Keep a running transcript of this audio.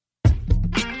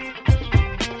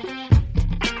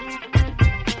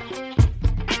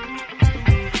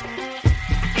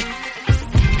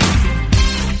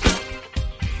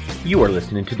You are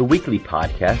listening to the weekly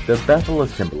podcast of Bethel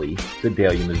Assembly,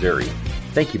 Sedalia, Missouri.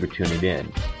 Thank you for tuning in.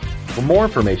 For more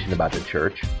information about the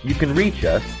church, you can reach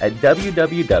us at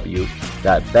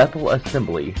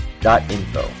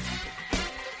www.bethelassembly.info.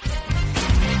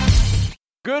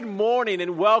 Good morning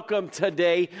and welcome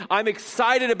today. I'm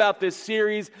excited about this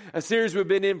series, a series we've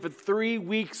been in for 3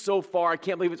 weeks so far. I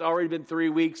can't believe it's already been 3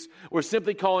 weeks. We're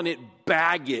simply calling it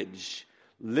Baggage.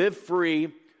 Live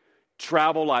free,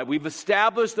 travel light. We've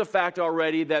established the fact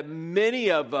already that many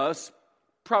of us,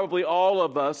 probably all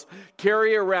of us,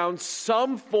 carry around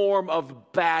some form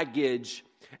of baggage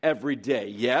every day.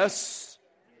 Yes?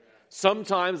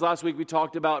 Sometimes, last week we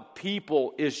talked about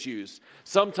people issues.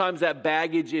 Sometimes that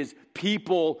baggage is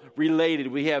people related.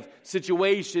 We have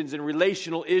situations and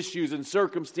relational issues and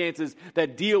circumstances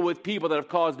that deal with people that have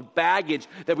caused baggage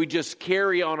that we just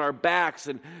carry on our backs.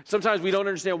 And sometimes we don't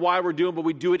understand why we're doing it, but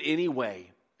we do it anyway.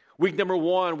 Week number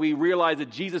 1, we realize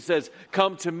that Jesus says,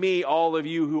 "Come to me, all of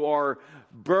you who are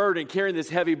burdened, carrying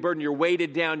this heavy burden. You're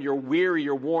weighted down, you're weary,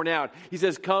 you're worn out." He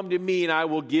says, "Come to me and I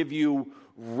will give you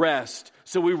rest."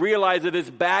 So we realize that this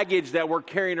baggage that we're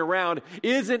carrying around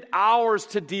isn't ours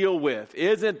to deal with.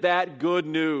 Isn't that good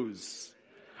news?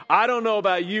 I don't know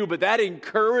about you, but that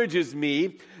encourages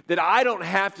me that I don't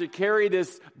have to carry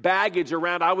this baggage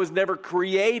around. I was never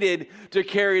created to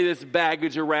carry this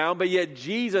baggage around, but yet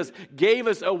Jesus gave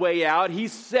us a way out. He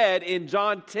said in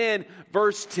John 10,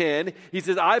 verse 10, he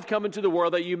says, "I've come into the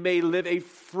world that you may live a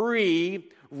free,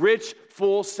 rich,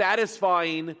 full,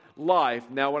 satisfying life."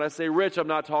 Now, when I say rich, I'm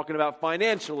not talking about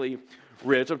financially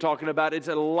rich. I'm talking about it's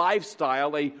a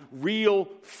lifestyle, a real,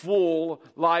 full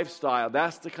lifestyle.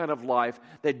 That's the kind of life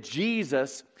that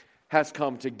Jesus has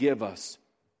come to give us.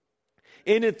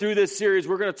 In and through this series,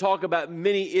 we're going to talk about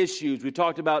many issues. We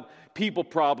talked about people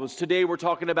problems. Today, we're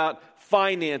talking about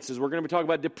finances. We're going to be talking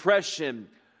about depression,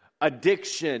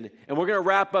 addiction, and we're going to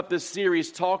wrap up this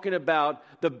series talking about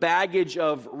the baggage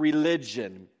of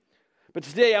religion. But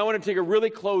today, I want to take a really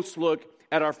close look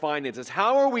at our finances.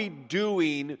 How are we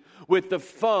doing with the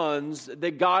funds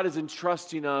that God is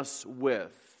entrusting us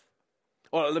with?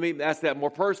 Or let me ask that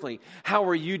more personally. How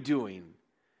are you doing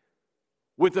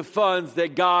with the funds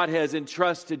that God has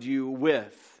entrusted you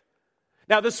with?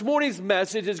 Now, this morning's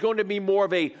message is going to be more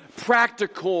of a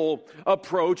practical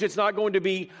approach. It's not going to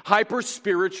be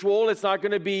hyper-spiritual. It's not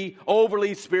going to be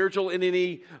overly spiritual in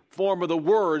any form of the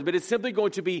word, but it's simply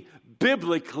going to be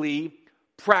biblically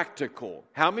practical.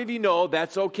 How many of you know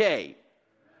that's okay?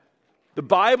 The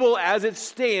Bible, as it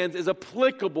stands, is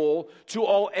applicable to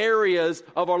all areas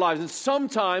of our lives. And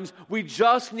sometimes we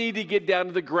just need to get down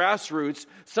to the grassroots.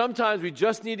 Sometimes we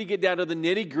just need to get down to the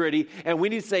nitty-gritty. And we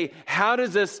need to say, how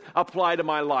does this apply to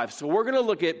my life? So we're going to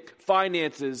look at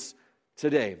finances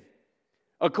today.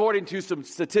 According to some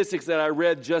statistics that I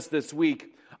read just this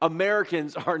week,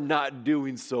 Americans are not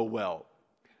doing so well.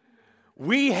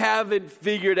 We haven't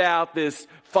figured out this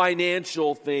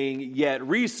financial thing yet.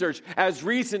 Research as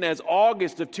recent as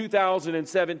August of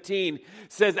 2017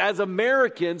 says as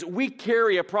Americans, we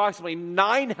carry approximately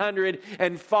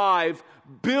 $905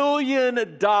 billion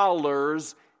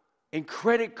in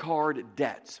credit card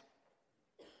debt.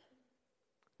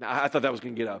 Now, I thought that was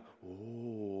going to get a,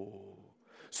 oh.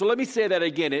 So let me say that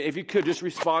again. If you could just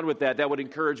respond with that, that would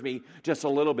encourage me just a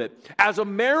little bit. As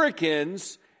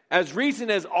Americans, as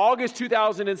recent as August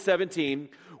 2017,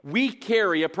 we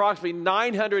carry approximately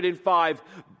 $905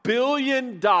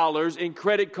 billion in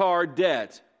credit card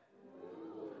debt.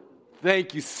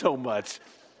 Thank you so much.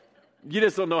 You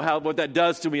just don't know what that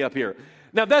does to me up here.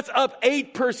 Now, that's up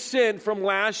 8% from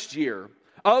last year.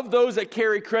 Of those that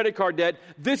carry credit card debt,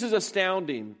 this is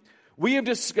astounding. We have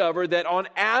discovered that on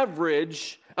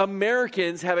average,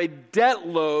 Americans have a debt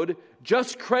load,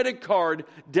 just credit card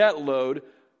debt load,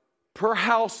 per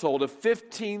household of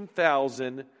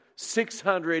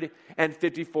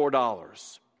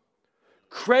 $15,654.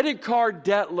 Credit card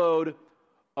debt load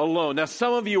alone. Now,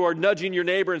 some of you are nudging your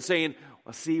neighbor and saying,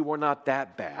 "Well, see, we're not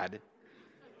that bad.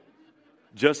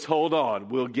 Just hold on,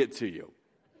 we'll get to you."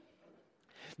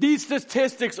 These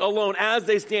statistics alone, as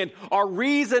they stand, are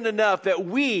reason enough that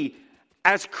we,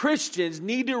 as Christians,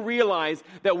 need to realize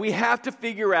that we have to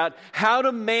figure out how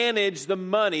to manage the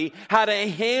money, how to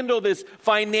handle this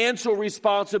financial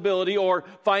responsibility or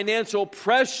financial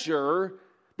pressure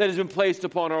that has been placed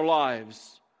upon our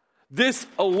lives. This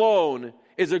alone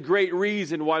is a great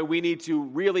reason why we need to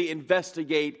really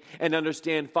investigate and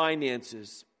understand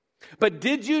finances. But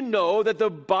did you know that the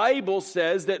Bible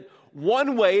says that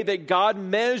one way that God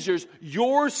measures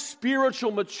your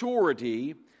spiritual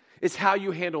maturity is how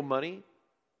you handle money?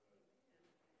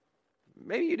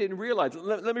 Maybe you didn't realize.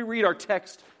 Let me read our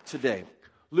text today.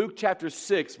 Luke chapter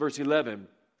 6, verse 11.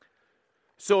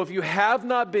 So if you have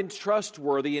not been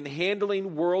trustworthy in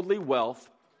handling worldly wealth,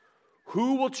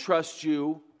 who will trust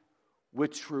you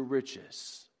with true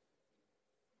riches?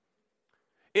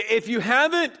 If you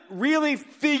haven't really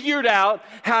figured out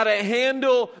how to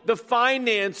handle the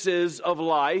finances of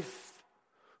life,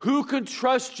 who can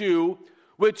trust you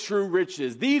with true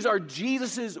riches? These are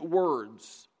Jesus'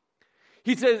 words.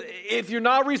 He says, if you're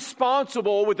not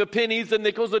responsible with the pennies, the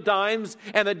nickels, the dimes,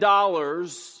 and the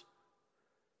dollars,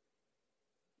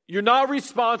 you're not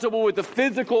responsible with the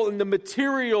physical and the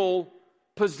material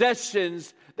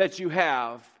possessions that you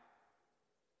have.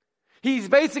 He's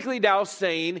basically now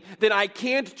saying that I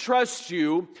can't trust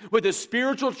you with the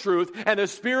spiritual truth and the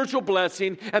spiritual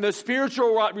blessing and the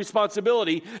spiritual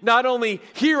responsibility, not only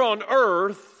here on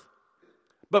earth,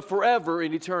 but forever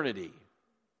in eternity.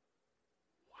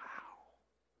 Wow.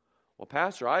 Well,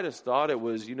 Pastor, I just thought it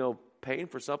was, paying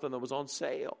for something that was on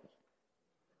sale.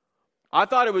 I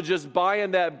thought it was just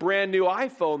buying that brand new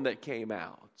iPhone that came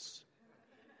out.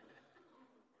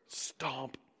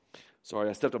 Stomp. Sorry,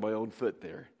 I stepped on my own foot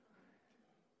there.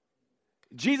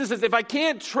 Jesus says, if I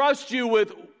can't trust you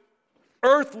with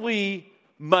earthly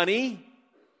money,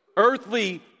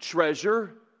 earthly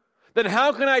treasure, then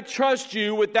how can I trust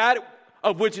you with that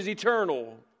of which is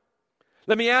eternal?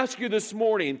 Let me ask you this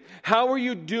morning, how are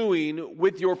you doing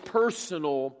with your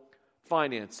personal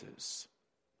finances?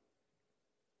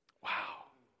 Wow.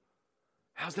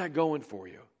 How's that going for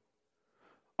you?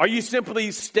 Are you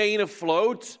simply staying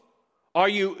afloat? Are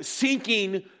you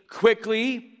sinking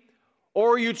quickly?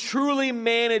 Or are you truly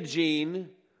managing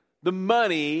the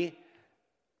money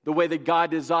the way that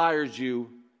God desires you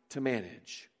to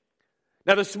manage?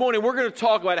 Now this morning we're going to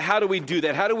talk about how do we do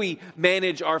that? How do we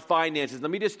manage our finances? Let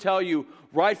me just tell you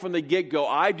right from the get-go,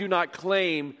 I do not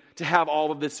claim to have all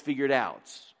of this figured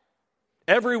out.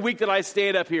 Every week that I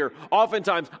stand up here,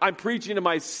 oftentimes I'm preaching to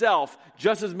myself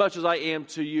just as much as I am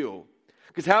to you.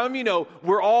 Because how many of you know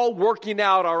we're all working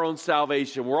out our own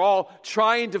salvation. We're all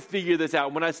trying to figure this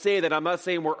out. When I say that, I'm not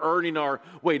saying we're earning our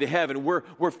way to heaven.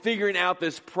 We're figuring out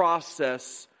this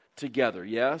process together,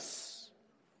 yes?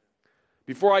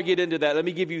 Before I get into that, let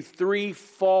me give you 3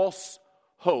 false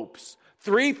hopes.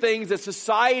 3 things that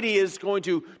society is going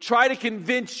to try to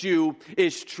convince you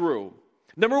is true.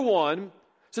 Number 1,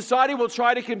 society will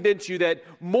try to convince you that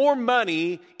more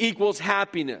money equals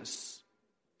happiness.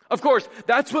 Of course,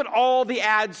 that's what all the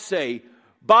ads say.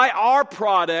 Buy our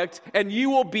product and you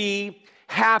will be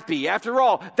happy. After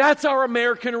all, that's our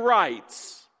American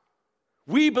rights.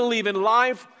 We believe in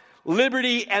life,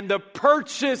 liberty, and the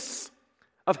purchase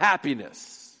of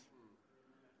happiness.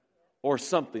 Or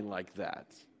something like that.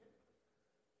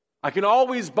 I can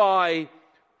always buy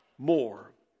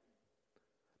more.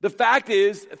 The fact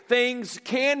is, things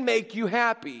can make you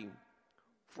happy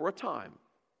for a time.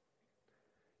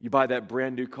 You buy that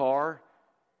brand new car,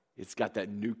 it's got that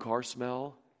new car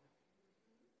smell.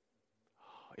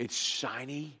 It's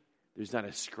shiny, there's not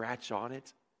a scratch on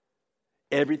it.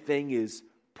 Everything is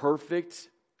perfect,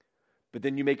 but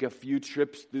then you make a few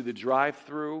trips through the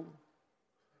drive-thru.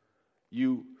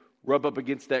 You rub up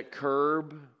against that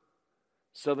curb.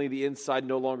 Suddenly the inside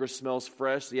no longer smells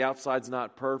fresh, the outside's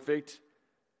not perfect.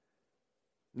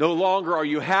 No longer are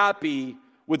you happy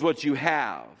with what you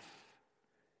have.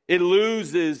 It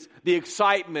loses the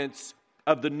excitements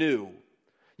of the new.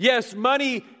 Yes,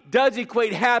 money does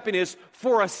equate happiness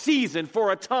for a season,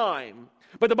 for a time.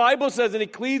 But the Bible says in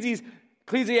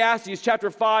Ecclesiastes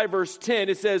chapter 5, verse 10,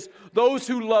 it says, those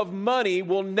who love money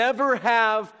will never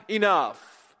have enough.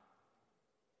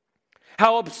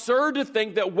 How absurd to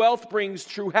think that wealth brings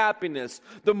true happiness.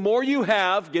 The more you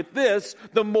have, get this,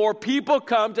 the more people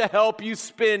come to help you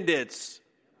spend it.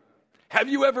 Have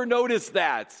you ever noticed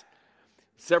that?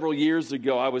 Several years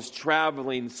ago, I was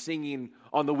traveling, singing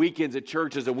on the weekends at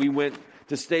churches, and we went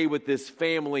to stay with this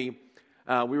family.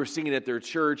 We were singing at their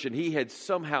church, and he had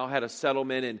somehow had a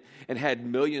settlement and had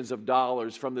millions of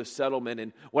dollars from this settlement.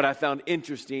 And what I found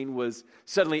interesting was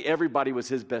suddenly everybody was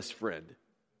his best friend.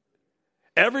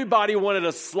 Everybody wanted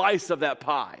a slice of that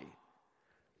pie.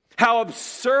 How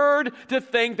absurd to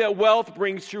think that wealth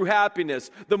brings true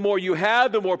happiness. The more you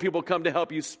have, the more people come to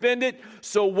help you spend it.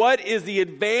 So what is the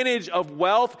advantage of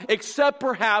wealth except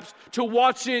perhaps to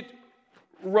watch it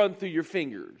run through your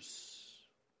fingers?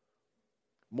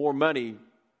 More money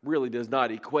really does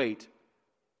not equate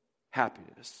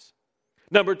happiness.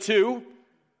 Number 2,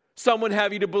 some would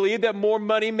have you to believe that more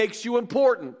money makes you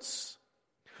important.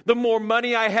 The more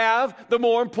money I have, the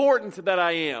more important that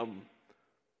I am.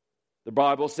 The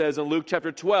Bible says in Luke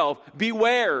chapter 12,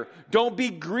 beware, don't be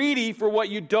greedy for what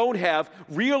you don't have.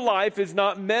 Real life is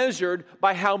not measured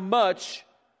by how much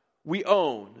we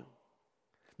own.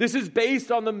 This is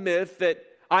based on the myth that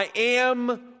I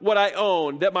am what I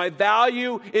own, that my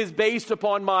value is based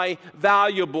upon my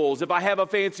valuables. If I have a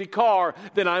fancy car,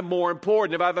 then I'm more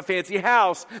important. If I have a fancy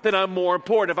house, then I'm more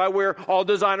important. If I wear all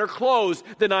designer clothes,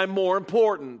 then I'm more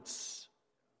important.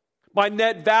 My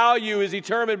net value is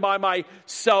determined by my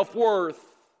self-worth.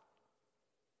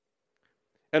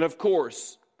 And of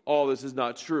course, all this is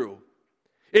not true.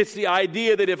 It's the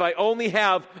idea that if I only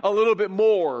have a little bit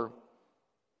more,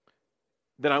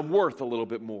 then I'm worth a little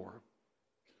bit more.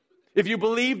 If you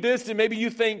believe this, then maybe you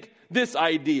think this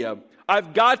idea.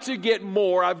 I've got to get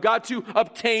more. I've got to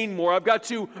obtain more. I've got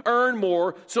to earn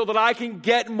more so that I can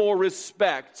get more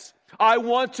respect. I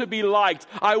want to be liked.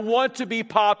 I want to be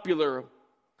popular.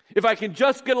 If I can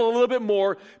just get a little bit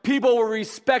more, people will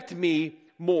respect me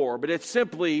more. But it's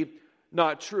simply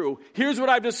not true. Here's what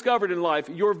I've discovered in life.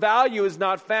 Your value is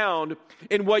not found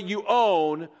in what you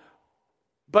own,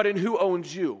 but in who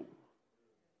owns you.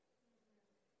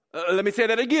 Let me say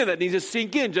that again. That needs to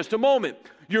sink in just a moment.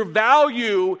 Your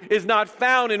value is not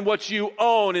found in what you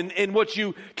own and in what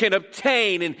you can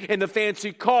obtain in the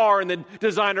fancy car and the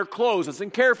designer clothes. Listen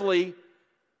carefully.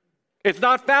 It's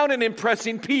not found in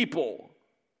impressing people.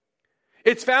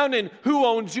 It's found in who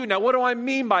owns you. Now, what do I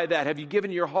mean by that? Have you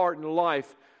given your heart and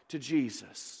life to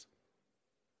Jesus?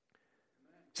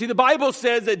 See, the Bible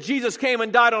says that Jesus came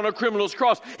and died on a criminal's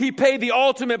cross. He paid the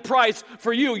ultimate price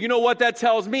for you. You know what that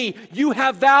tells me? You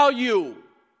have value.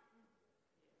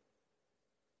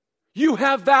 You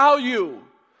have value.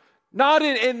 Not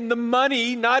in the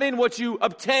money, not in what you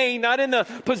obtain, not in the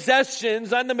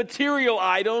possessions, not in the material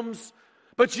items,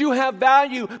 but you have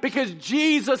value because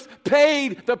Jesus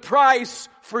paid the price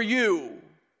for you.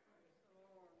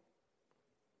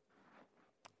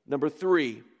 Number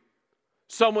 3.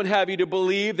 Some would have you to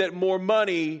believe that more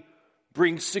money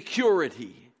brings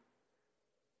security.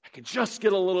 I can just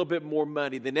get a little bit more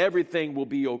money, then everything will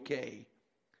be okay.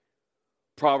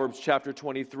 Proverbs chapter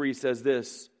 23 says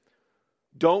this,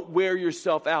 don't wear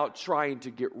yourself out trying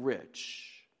to get rich.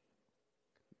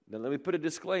 Now let me put a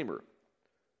disclaimer.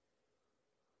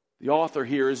 The author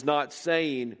here is not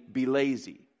saying be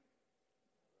lazy.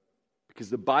 Because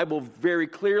the Bible very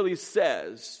clearly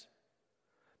says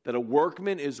that a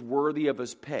workman is worthy of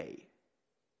his pay.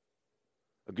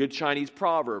 A good Chinese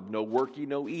proverb, no worky,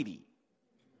 no eaty.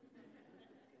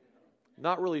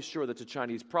 Not really sure that's a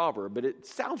Chinese proverb, but it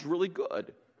sounds really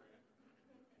good.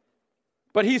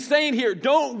 But he's saying here,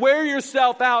 don't wear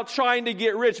yourself out trying to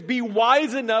get rich. Be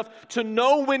wise enough to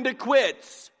know when to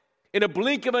quit. In a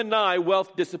blink of an eye,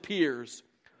 wealth disappears,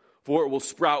 for it will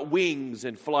sprout wings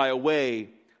and fly away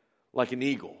like an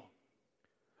eagle.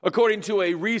 According to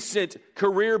a recent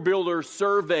Career Builder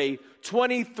survey,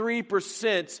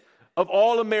 23% of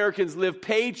all Americans live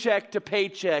paycheck to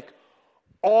paycheck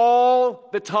all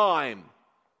the time.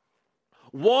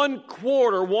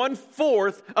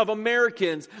 1/4 of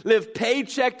Americans live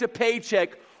paycheck to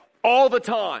paycheck all the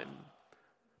time.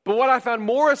 But what I found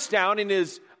more astounding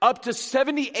is up to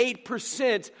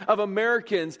 78% of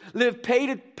Americans live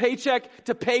paycheck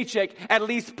to paycheck at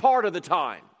least part of the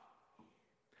time.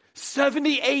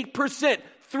 78%,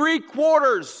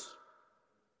 3/4.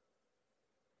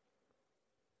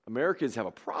 Americans have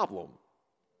a problem.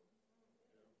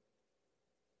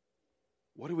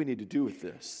 What do we need to do with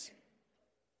this?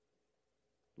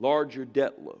 Larger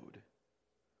debt load.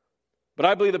 But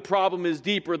I believe the problem is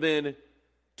deeper than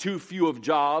too few of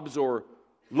jobs or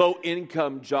low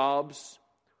income jobs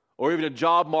or even a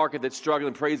job market that's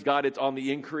struggling. Praise God, it's on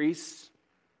the increase.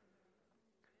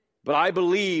 But I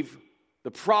believe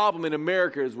the problem in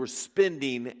America is we're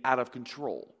spending out of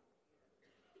control.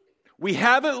 We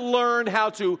haven't learned how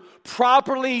to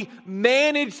properly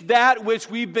manage that which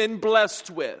we've been blessed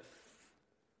with.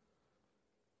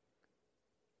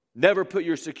 Never put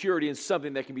your security in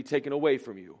something that can be taken away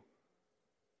from you.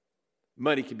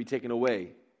 Money can be taken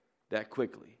away that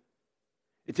quickly.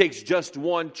 It takes just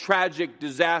one tragic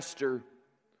disaster,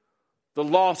 the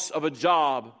loss of a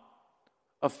job,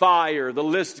 a fire, the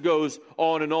list goes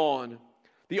on and on.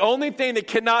 The only thing that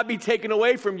cannot be taken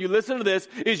away from you, listen to this,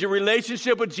 is your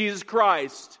relationship with Jesus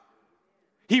Christ.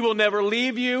 He will never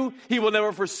leave you. He will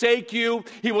never forsake you.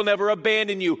 He will never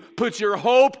abandon you. Put your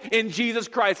hope in Jesus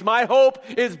Christ. My hope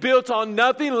is built on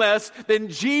nothing less than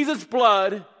Jesus'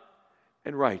 blood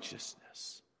and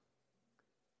righteousness.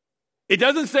 It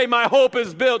doesn't say my hope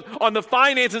is built on the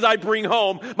finances I bring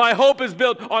home. My hope is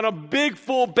built on a big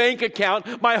full bank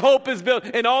account. My hope is built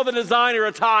in all the designer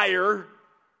attire.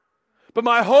 But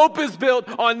my hope is built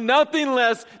on nothing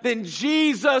less than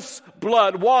Jesus'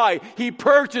 blood. Why? He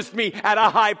purchased me at a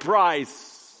high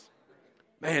price.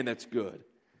 Man, that's good.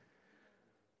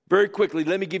 Very quickly,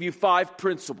 let me give you 5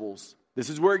 principles. This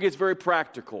is where it gets very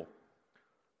practical.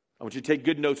 I want you to take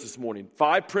good notes this morning.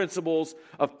 5 principles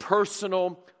of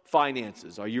personal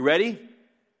finances. Are you ready?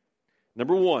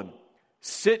 Number 1,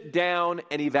 sit down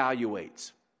and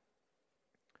evaluate.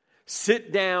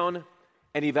 Sit down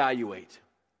and evaluate.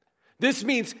 This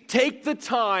means take the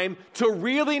time to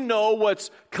really know what's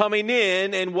coming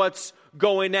in and what's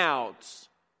going out.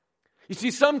 You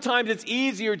see, sometimes it's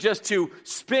easier just to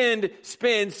spend,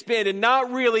 and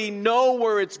not really know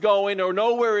where it's going or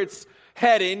know where it's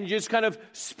heading. You just kind of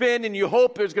spend and you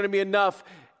hope there's going to be enough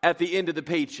at the end of the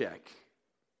paycheck.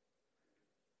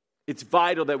 It's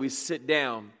vital that we sit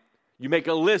down. You make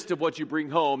a list of what you bring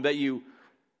home, that you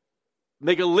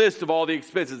make a list of all the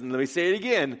expenses. And let me say it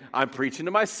again. I'm preaching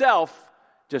to myself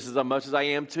just as much as I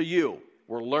am to you.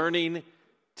 We're learning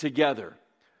together.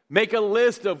 Make a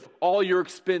list of all your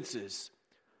expenses.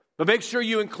 But make sure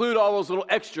you include all those little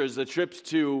extras, the trips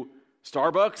to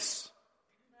Starbucks,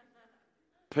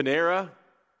 Panera,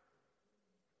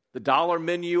 the dollar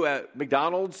menu at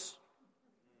McDonald's.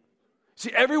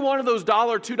 See, every one of those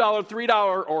 $1, $2,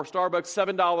 $3, or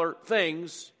Starbucks $7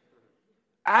 things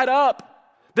add up.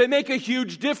 They make a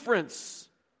huge difference.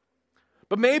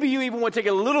 But maybe you even want to take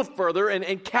it a little further and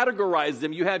categorize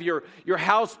them. You have your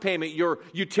house payment, your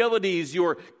utilities,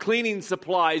 your cleaning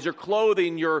supplies, your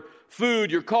clothing, your food,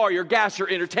 your car, your gas, your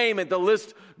entertainment. The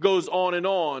list goes on and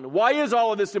on. Why is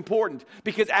all of this important?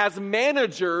 Because as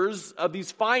managers of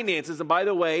these finances, and by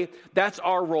the way, that's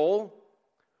our role.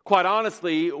 Quite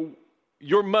honestly,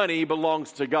 your money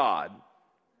belongs to God.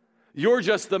 You're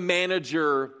just the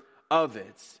manager of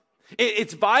it.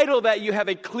 It's vital that you have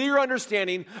a clear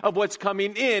understanding of what's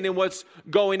coming in and what's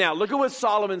going out. Look at what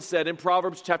Solomon said in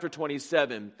Proverbs chapter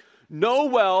 27. Know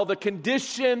well the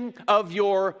condition of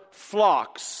your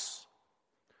flocks.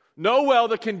 Know well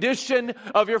the condition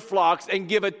of your flocks and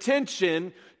give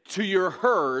attention to your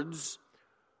herds,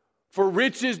 for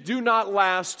riches do not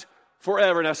last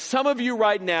forever. Now, some of you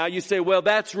right now, you say, well,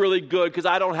 that's really good because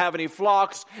I don't have any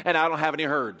flocks and I don't have any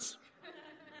herds.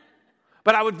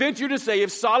 But I would venture to say,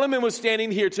 if Solomon was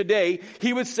standing here today,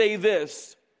 he would say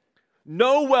this: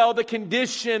 know well the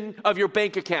condition of your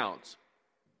bank account.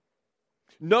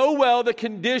 Know well the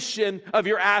condition of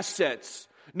your assets.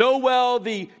 Know well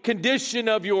the condition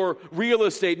of your real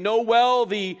estate. Know well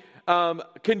the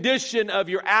condition of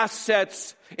your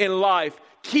assets in life.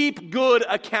 Keep good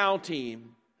accounting.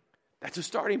 That's a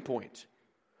starting point.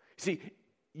 See,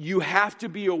 you have to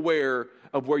be aware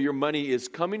of where your money is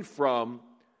coming from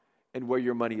and where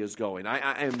your money is going.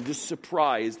 I am just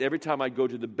surprised every time I go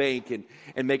to the bank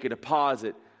and make a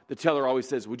deposit. The teller always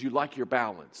says, would you like your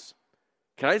balance?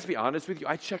 Can I just be honest with you?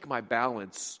 I check my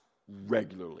balance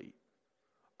regularly.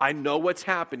 I know what's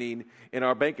happening in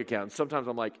our bank account. Sometimes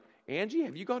I'm like, Angie,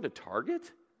 have you gone to Target?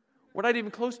 We're not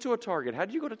even close to a Target. How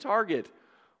did you go to Target?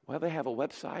 Well, they have a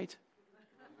website.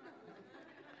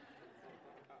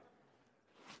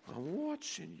 I'm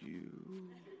watching you.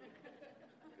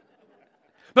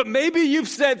 But maybe you've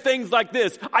said things like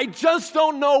this: I just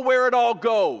don't know where it all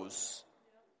goes.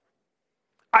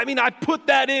 I mean, I put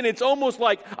that in. It's almost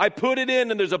like I put it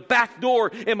in and there's a back door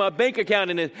in my bank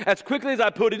account, and as quickly as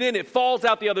I put it in, it falls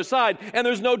out the other side, and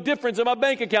there's no difference in my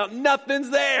bank account. Nothing's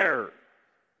there.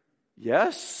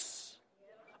 Yes?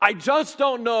 I just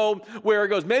don't know where it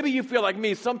goes. Maybe you feel like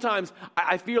me. Sometimes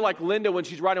I feel like Linda when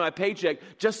she's writing my paycheck.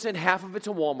 Just send half of it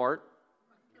to Walmart.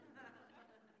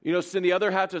 Send the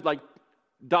other half to like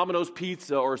Domino's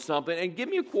Pizza or something, and give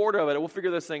me a quarter of it, and we'll figure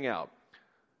this thing out.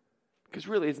 Because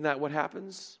really, isn't that what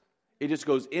happens? It just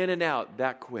goes in and out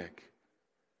that quick.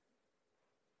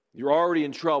 You're already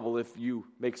in trouble if you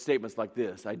make statements like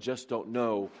this: I just don't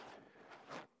know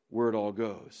where it all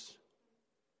goes.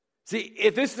 See,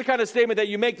 if this is the kind of statement that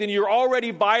you make, then you're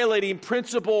already violating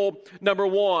principle number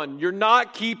 1. You're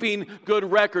not keeping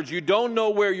good records. You don't know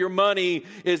where your money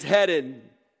is headed.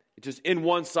 Just in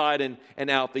one side and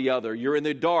out the other. You're in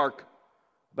the dark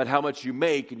about how much you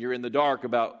make, and you're in the dark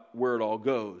about where it all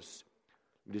goes.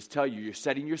 Let me just tell you, you're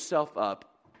setting yourself up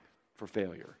for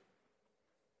failure.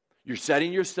 You're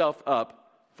setting yourself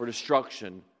up for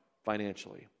destruction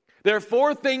financially. There are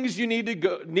 4 things you need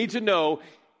to know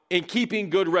in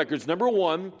keeping good records. Number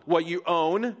 1, what you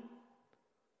own.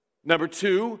 Number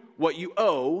 2, what you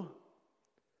owe.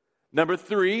 Number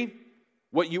 3,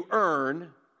 what you earn.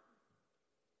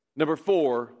 Number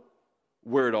 4,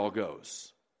 where it all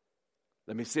goes.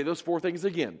 Let me say those 4 things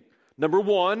again. Number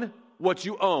 1, what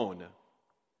you own.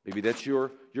 Maybe that's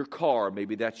your car.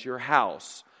 Maybe that's your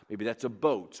house. Maybe that's a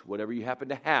boat. Whatever you happen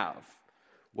to have.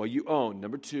 What you own.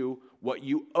 Number 2, what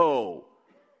you owe.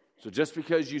 So just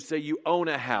because you say you own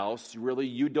a house, really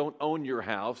you don't own your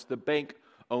house. The bank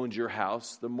owns your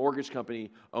house. The mortgage company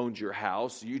owns your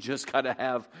house. You just got to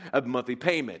have a monthly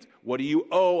payment. What do you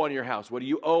owe on your house? What do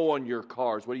you owe on your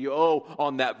cars? What do you owe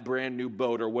on that brand new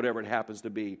boat or whatever it happens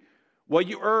to be? What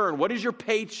you earn? What is your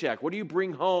paycheck? What do you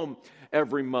bring home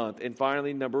every month? And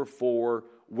finally, number 4,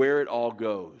 where it all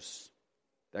goes.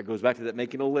 That goes back to that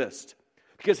making a list.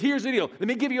 Because here's the deal. Let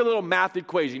me give you a little math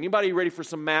equation. Anybody ready for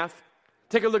some math?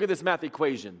 Take a look at this math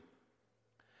equation.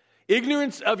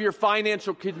 Ignorance of your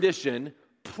financial condition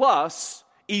plus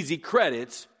easy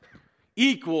credit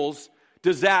equals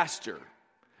disaster.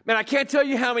 Man, I can't tell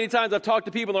you how many times I've talked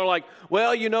to people and they're like,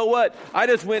 well, you know what? I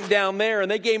just went down there and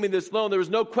they gave me this loan. There was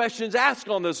no questions asked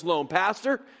on this loan,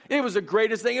 Pastor. It was the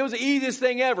greatest thing. It was the easiest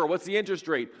thing ever. What's the interest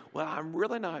rate? Well, I'm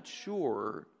really not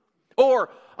sure. Or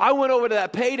I went over to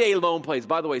that payday loan place.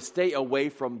 By the way, stay away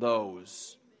from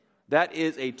those. That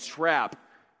is a trap.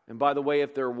 And by the way,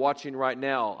 if they're watching right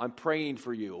now, I'm praying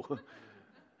for you.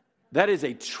 That is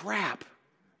a trap.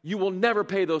 You will never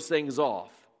pay those things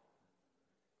off.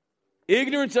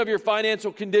 Ignorance of your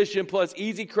financial condition plus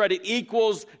easy credit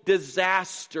equals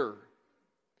disaster.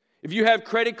 If you have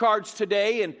credit cards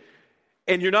today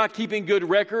and you're not keeping good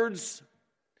records,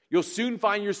 you'll soon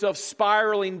find yourself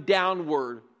spiraling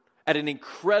downward at an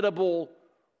incredible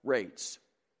rate.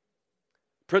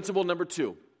 Principle number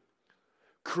 2.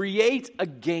 Create a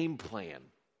game plan.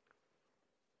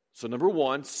 So number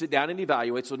 1, sit down and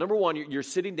evaluate. So number 1, you're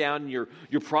sitting down and you're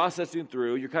processing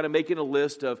through. You're kind of making a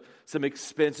list of some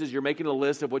expenses. You're making a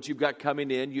list of what you've got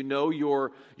coming in. You know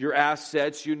your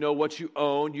assets. You know what you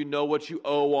own. You know what you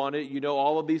owe on it. You know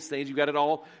all of these things. You've got it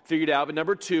all figured out. But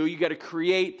number 2, you got to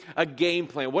create a game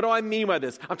plan. What do I mean by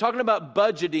this? I'm talking about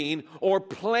budgeting or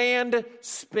planned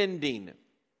spending.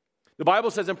 The Bible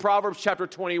says in Proverbs chapter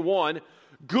 21,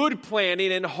 good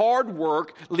planning and hard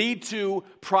work lead to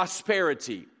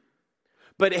prosperity.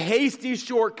 But hasty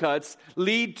shortcuts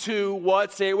lead to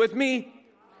what? Say it with me.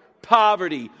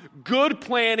 Poverty. Good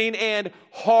planning and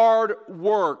hard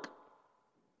work.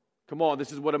 Come on,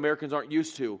 this is what Americans aren't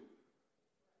used to.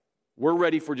 We're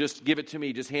ready for just give it to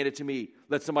me, just hand it to me.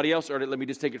 Let somebody else earn it, let me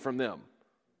just take it from them.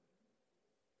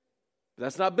 But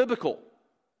that's not biblical.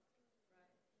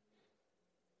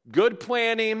 Good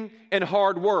planning and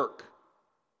hard work.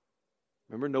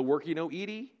 Remember, no worky, no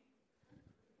eaty?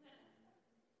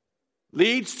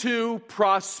 Leads to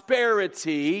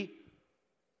prosperity,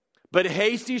 but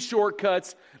hasty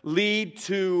shortcuts lead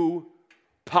to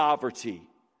poverty.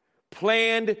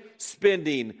 Planned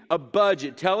spending, a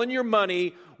budget, telling your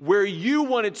money where you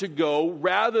want it to go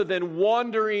rather than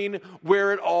wondering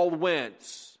where it all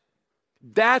went.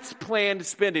 That's planned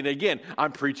spending. Again,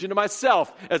 I'm preaching to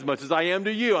myself as much as I am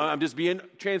to you. I'm just being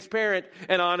transparent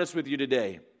and honest with you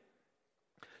today.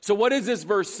 So what is this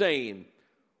verse saying?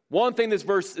 One thing this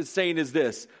verse is saying is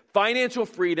this: financial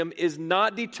freedom is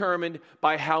not determined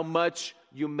by how much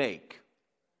you make.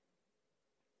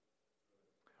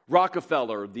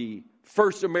 Rockefeller, the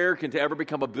first American to ever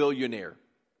become a billionaire,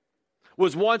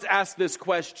 was once asked this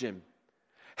question: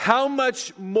 how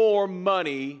much more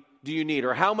money do you need?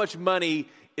 Or how much money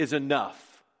is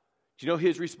enough? Do you know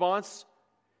his response?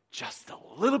 Just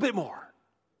a little bit more.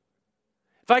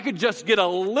 If I could just get a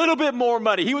little bit more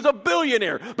money. He was a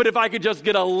billionaire, but if I could just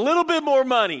get a little bit more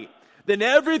money, then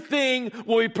everything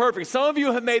will be perfect. Some of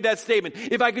you have made that statement.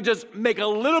 If I could just make a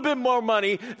little bit more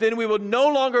money, then we would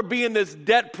no longer be in this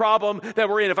debt problem that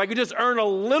we're in. If I could just earn a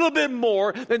little bit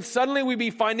more, then suddenly we'd be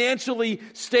financially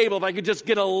stable. If I could just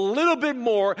get a little bit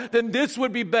more, then this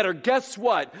would be better. Guess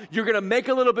what? You're going to make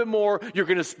a little bit more, you're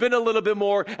going to spend a little bit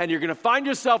more, and you're going to find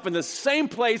yourself in the same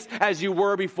place as you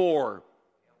were before.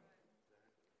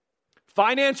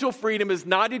 Financial freedom is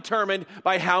not determined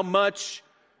by how much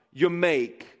you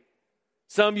make.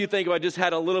 Some of you think if I just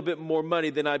had a little bit more money,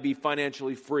 then I'd be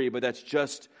financially free, but that's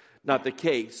just not the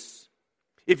case.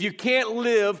 If you can't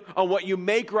live on what you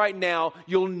make right now,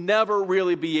 you'll never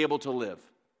really be able to live.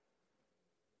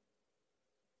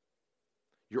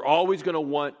 You're always going to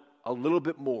want a little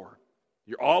bit more.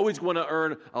 You're always going to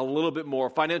earn a little bit more.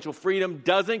 Financial freedom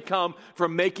doesn't come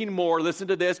from making more. Listen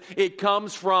to this. It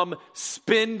comes from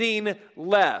spending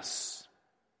less.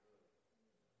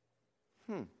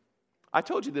 I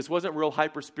told you this wasn't real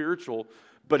hyper-spiritual,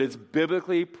 but it's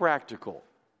biblically practical.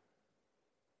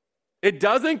 It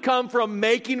doesn't come from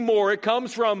making more. It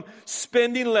comes from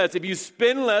spending less. If you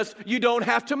spend less, you don't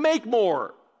have to make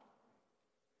more.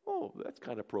 Oh, that's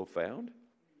kind of profound.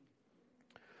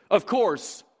 Of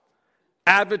course,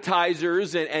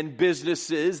 advertisers and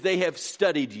businesses, they have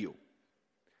studied you.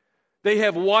 They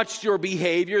have watched your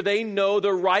behavior. They know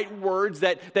the right words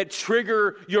that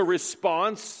trigger your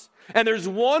response. And there's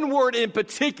one word in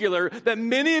particular that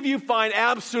many of you find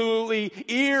absolutely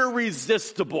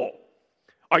irresistible.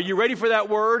 Are you ready for that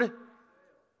word?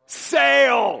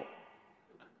 Sale.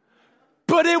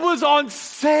 But it was on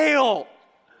sale.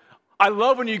 I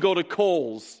love when you go to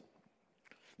Kohl's.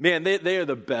 Man, they are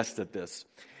the best at this.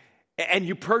 And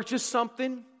you purchase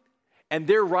something, and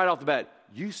they're right off the bat,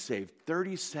 you saved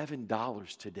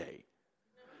 $37 today.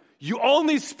 You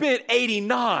only spent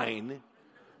 $89,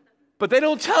 but they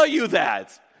don't tell you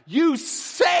that. You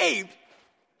saved.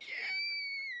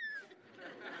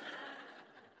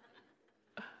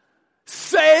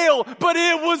 Sale, but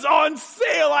it was on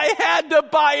sale. I had to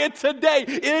buy it today.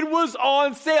 It was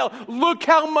on sale. Look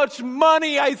how much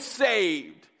money I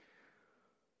saved.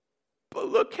 But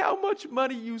look how much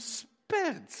money you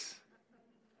spent.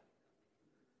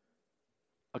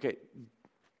 Okay,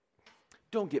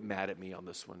 don't get mad at me on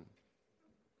this one.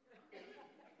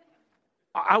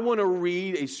 I want to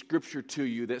read a scripture to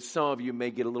you that some of you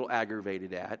may get a little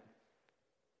aggravated at.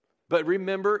 But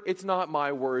remember, it's not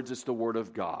my words, it's the word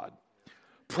of God.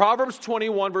 Proverbs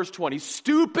 21, verse 20.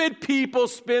 Stupid people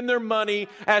spend their money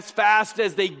as fast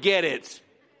as they get it.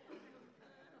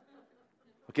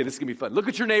 Okay, this is going to be fun. Look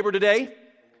at your neighbor today.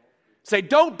 Say,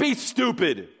 don't be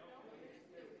stupid.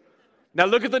 Now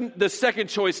look at the second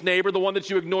choice neighbor, the one that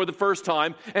you ignored the first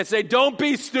time, and say, don't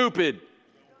be stupid.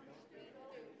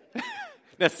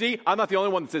 Now see, I'm not the only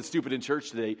one that said stupid in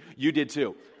church today. You did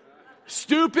too.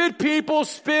 Stupid people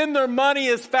spend their money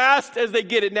as fast as they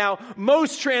get it. Now,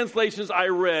 most translations I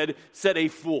read said a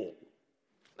fool.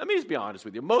 Let me just be honest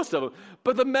with you. Most of them.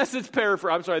 But the Message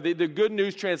paraphrase, the Good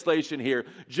News translation here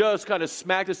just kind of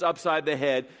smacked us upside the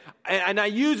head. And I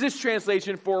use this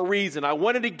translation for a reason. I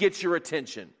wanted to get your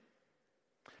attention.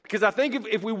 Because I think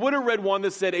if we would have read one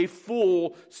that said a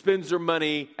fool spends their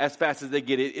money as fast as they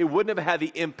get it, it wouldn't have had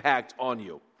the impact on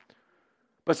you.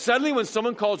 But suddenly when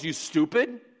someone calls you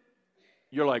stupid,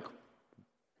 you're like,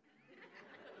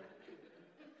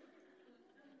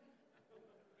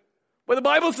 well, the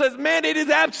Bible says, man, it is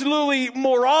absolutely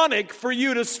moronic for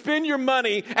you to spend your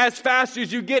money as fast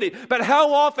as you get it. But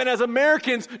how often as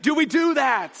Americans do we do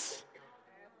that?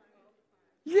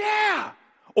 Yeah.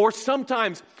 Or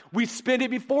sometimes we spend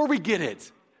it before we get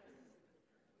it.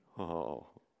 Oh,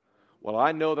 well,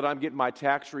 I know that I'm getting my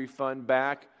tax refund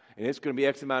back, and it's going to be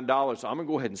X amount of dollars, so I'm going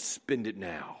to go ahead and spend it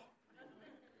now.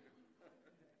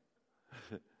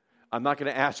 I'm not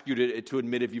going to ask you to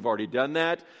admit if you've already done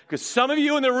that, because some of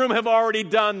you in the room have already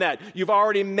done that. You've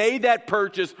already made that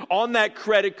purchase on that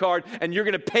credit card, and you're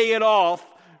going to pay it off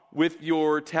with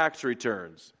your tax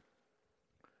returns.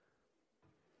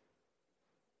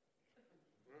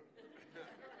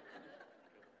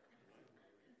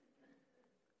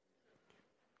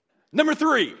 Number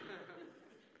 3,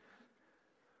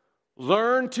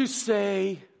 learn to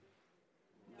say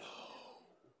no.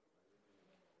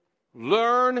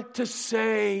 Learn to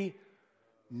say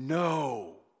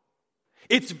no.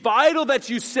 It's vital that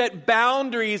you set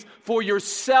boundaries for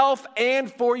yourself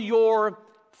and for your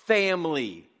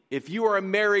family. If you are a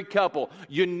married couple,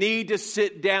 you need to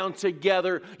sit down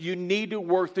together. You need to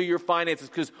work through your finances,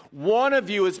 because one of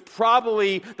you is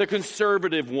probably the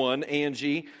conservative one,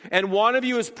 Angie, and one of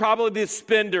you is probably the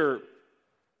spender.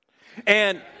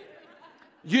 And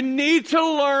you need to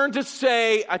learn to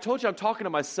say, I told you I'm talking to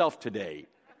myself today.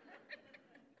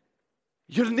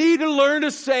 You need to learn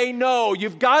to say no.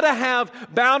 You've got to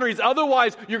have boundaries.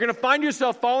 Otherwise, you're going to find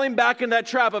yourself falling back in that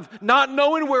trap of not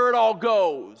knowing where it all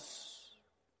goes.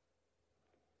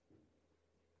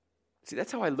 See,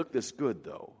 that's how I look this good,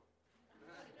 though.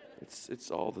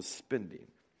 It's all the spending.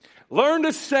 Learn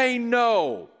to say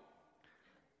no.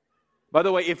 By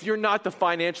the way, if you're not the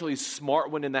financially smart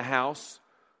one in the house,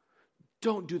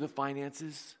 don't do the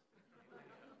finances.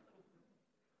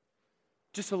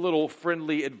 Just a little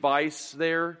friendly advice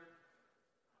there.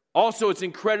 Also, it's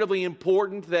incredibly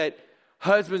important that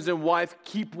husbands and wives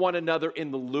keep one another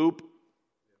in the loop.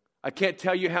 I can't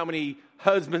tell you how many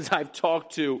husbands I've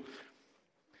talked to.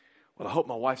 Well, I hope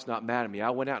my wife's not mad at me.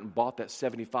 I went out and bought that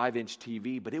 75-inch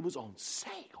TV, but it was on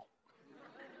sale.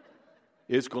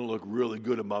 It's going to look really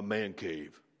good in my man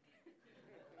cave.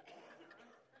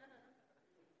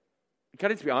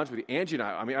 Kind of to be honest with you, Angie and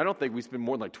I don't think we spend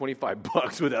more than like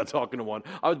 $25 without talking to one.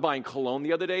 I was buying cologne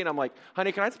the other day, and I'm like,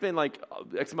 honey, can I spend like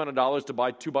X amount of dollars to buy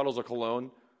 2 bottles of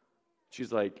cologne?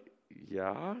 She's like,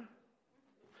 yeah.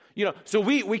 You know, so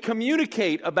we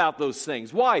communicate about those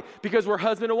things. Why? Because we're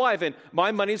husband and wife, and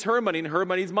my money's her money, and her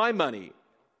money's my money.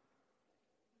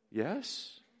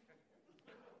 Yes?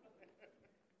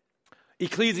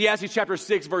 Ecclesiastes chapter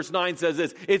 6, verse 9 says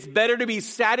this: it's better to be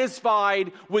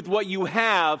satisfied with what you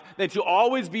have than to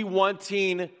always be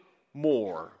wanting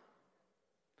more.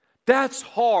 That's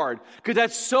hard because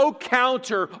that's so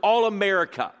counter all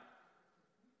America.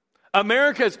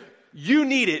 America's, you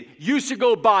need it. You should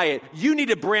go buy it. You need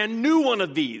a brand new one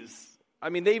of these. I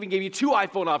mean, they even gave you 2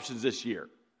 iPhone options this year.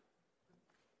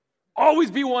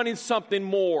 Always be wanting something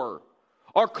more.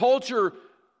 Our culture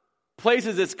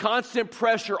places this constant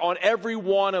pressure on every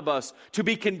one of us to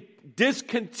be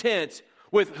discontent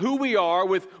with who we are,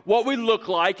 with what we look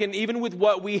like, and even with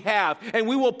what we have. And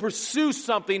we will pursue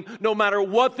something no matter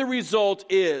what the result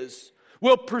is.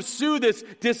 We'll pursue this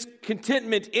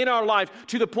discontentment in our life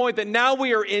to the point that now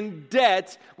we are in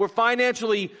debt, we're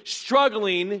financially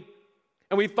struggling,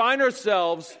 and we find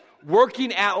ourselves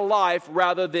working at life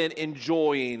rather than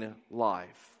enjoying life.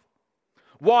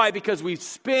 Why? Because we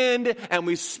spend and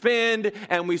we spend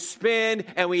and we spend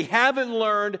and we haven't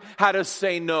learned how to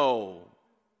say no.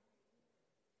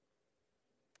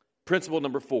 Principle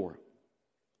number 4.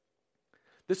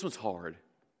 This one's hard.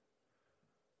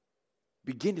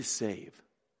 Begin to save.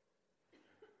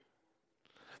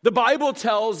 The Bible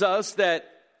tells us that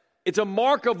it's a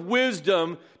mark of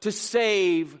wisdom to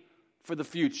save for the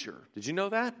future. Did you know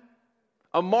that?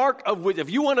 A mark of wisdom.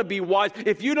 If you want to be wise,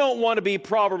 if you don't want to be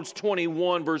Proverbs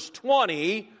 21 verse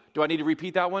 20, do I need to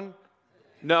repeat that one?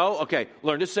 No? Okay.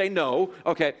 Learn to say no.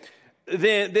 Okay.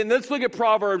 Then let's look at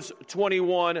Proverbs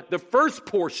 21, the first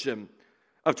portion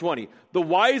of 20. The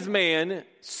wise man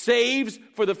saves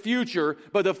for the future,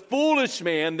 but the foolish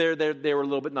man, they were a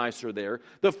little bit nicer there.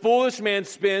 The foolish man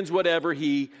spends whatever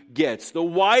he gets. The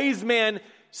wise man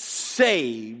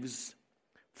saves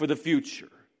for the future.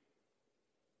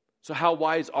 So how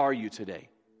wise are you today?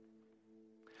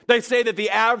 They say that the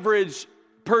average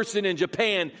person in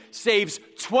Japan saves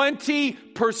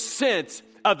 20%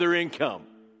 of their income.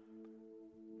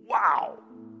 Wow.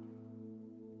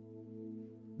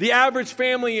 The average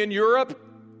family in Europe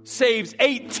saves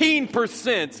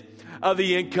 18% of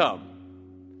the income.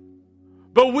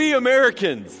 But we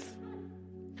Americans,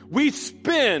 we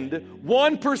spend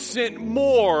 1%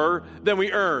 more than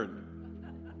we earn.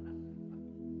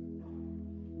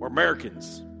 We're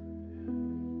Americans.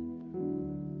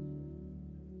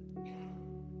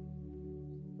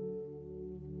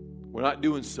 We're not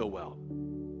doing so well.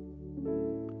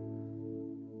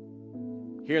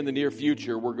 Here in the near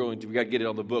future, we got to get it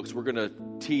on the books. We're going to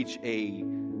teach a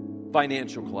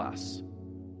financial class.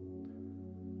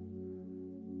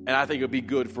 And I think it would be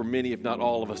good for many, if not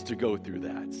all of us, to go through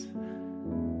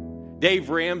that. Dave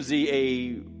Ramsey,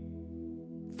 a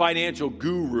financial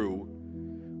guru,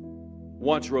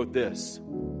 once wrote this.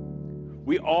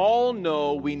 We all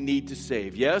know we need to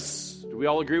save. Yes? Do we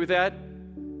all agree with that?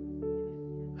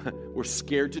 We're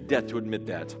scared to death to admit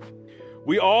that.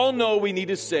 We all know we need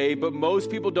to save, but most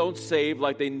people don't save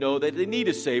like they know that they need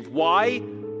to save. Why?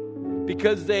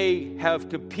 Because they have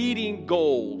competing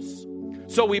goals.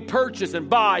 So we purchase and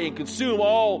buy and consume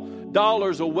all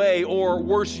dollars away, or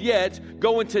worse yet,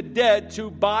 go into debt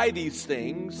to buy these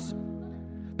things.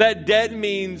 That debt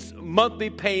means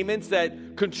monthly payments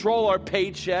that control our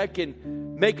paycheck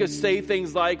and make us say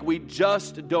things like we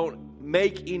just don't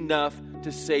make enough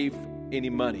to save any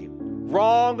money.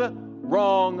 Wrong,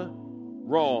 wrong,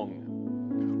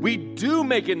 wrong. We do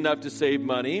make enough to save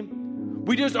money.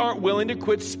 We just aren't willing to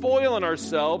quit spoiling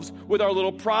ourselves with our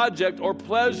little project or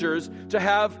pleasures to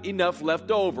have enough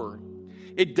left over.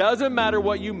 It doesn't matter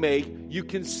what you make, you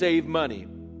can save money.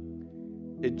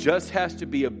 It just has to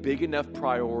be a big enough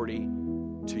priority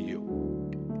to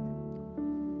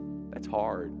you. That's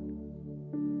hard.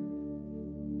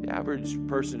 The average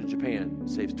person in Japan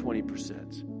saves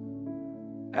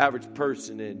 20%. Average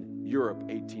person in Europe,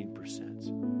 18%.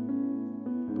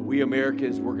 But we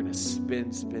Americans, we're going to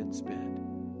spend.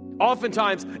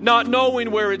 Oftentimes, not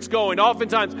knowing where it's going.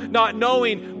 Oftentimes, not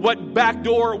knowing what back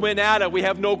door it went out of. We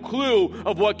have no clue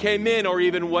of what came in or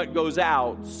even what goes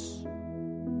out.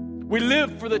 We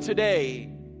live for the today.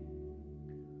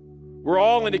 We're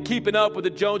all into keeping up with the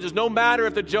Joneses. No matter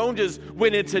if the Joneses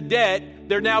went into debt,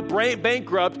 they're now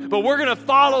bankrupt, but we're going to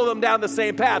follow them down the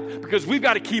same path because we've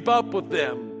got to keep up with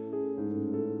them.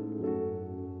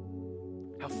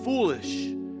 How foolish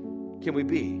can we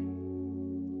be?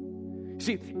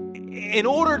 See, in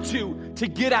order to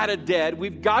get out of debt,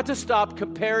 we've got to stop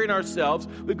comparing ourselves.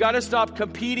 We've got to stop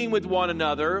competing with one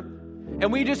another.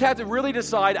 And we just have to really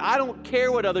decide, I don't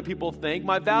care what other people think.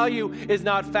 My value is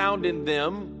not found in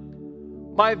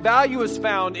them. My value is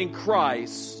found in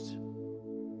Christ.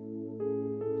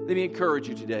 Let me encourage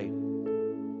you today.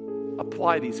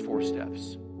 Apply these 4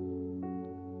 steps.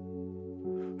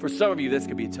 For some of you, this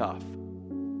could be tough.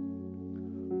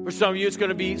 For some of you, it's going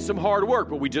to be some hard work,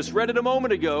 but we just read it a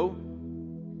moment ago.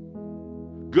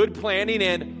 Good planning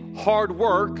and hard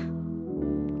work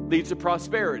leads to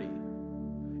prosperity.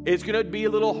 It's going to be a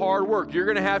little hard work. You're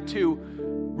going to have to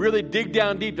really dig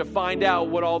down deep to find out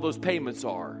what all those payments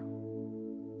are.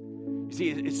 You see,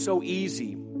 it's so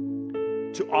easy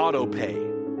to auto pay.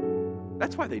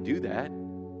 That's why they do that.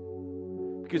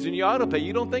 Because when you auto pay,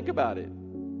 you don't think about it.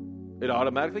 It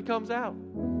automatically comes out.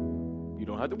 You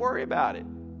don't have to worry about it.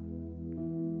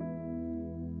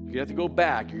 You're going to have to go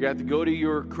back. You're going to have to go to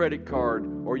your credit card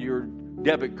or your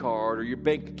debit card or your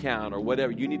bank account or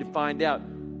whatever. You need to find out,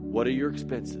 what are your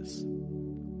expenses?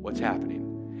 What's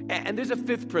happening? And there's a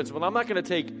fifth principle. I'm not going to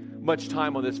take much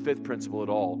time on this fifth principle at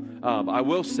all. I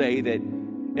will say that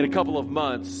in a couple of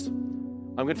months,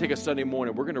 I'm going to take a Sunday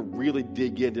morning. We're going to really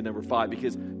dig into number 5,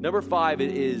 because number 5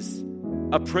 is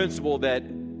a principle that,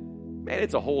 man,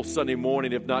 it's a whole Sunday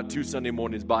morning, if not 2 Sunday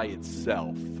mornings by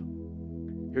itself.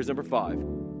 Here's number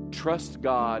 5. Trust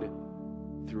God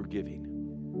through giving.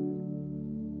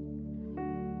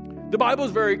 The Bible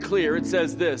is very clear. It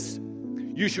says this: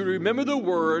 you should remember the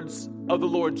words of the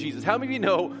Lord Jesus. How many of you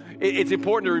know it's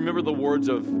important to remember the words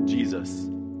of Jesus?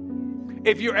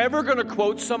 If you're ever going to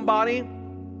quote somebody,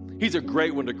 he's a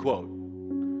great one to quote.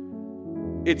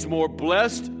 It's more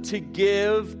blessed to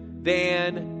give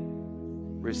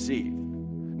than receive.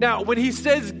 Now, when he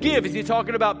says give, is he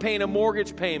talking about paying a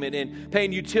mortgage payment and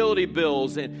paying utility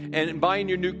bills and buying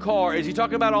your new car? Is he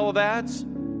talking about all of that?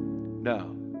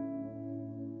 No.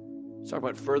 He's talking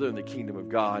about furthering the kingdom of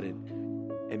God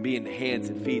and being the hands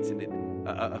and feet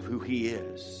of who he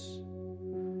is.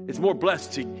 It's more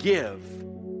blessed to give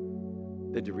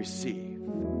than to receive.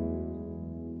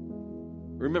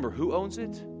 Remember, who owns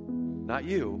it? Not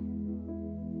you.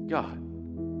 God.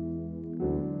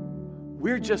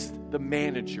 We're just the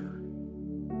manager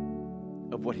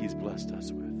of what he's blessed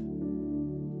us with.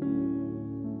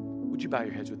 Would you bow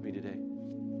your heads with me today?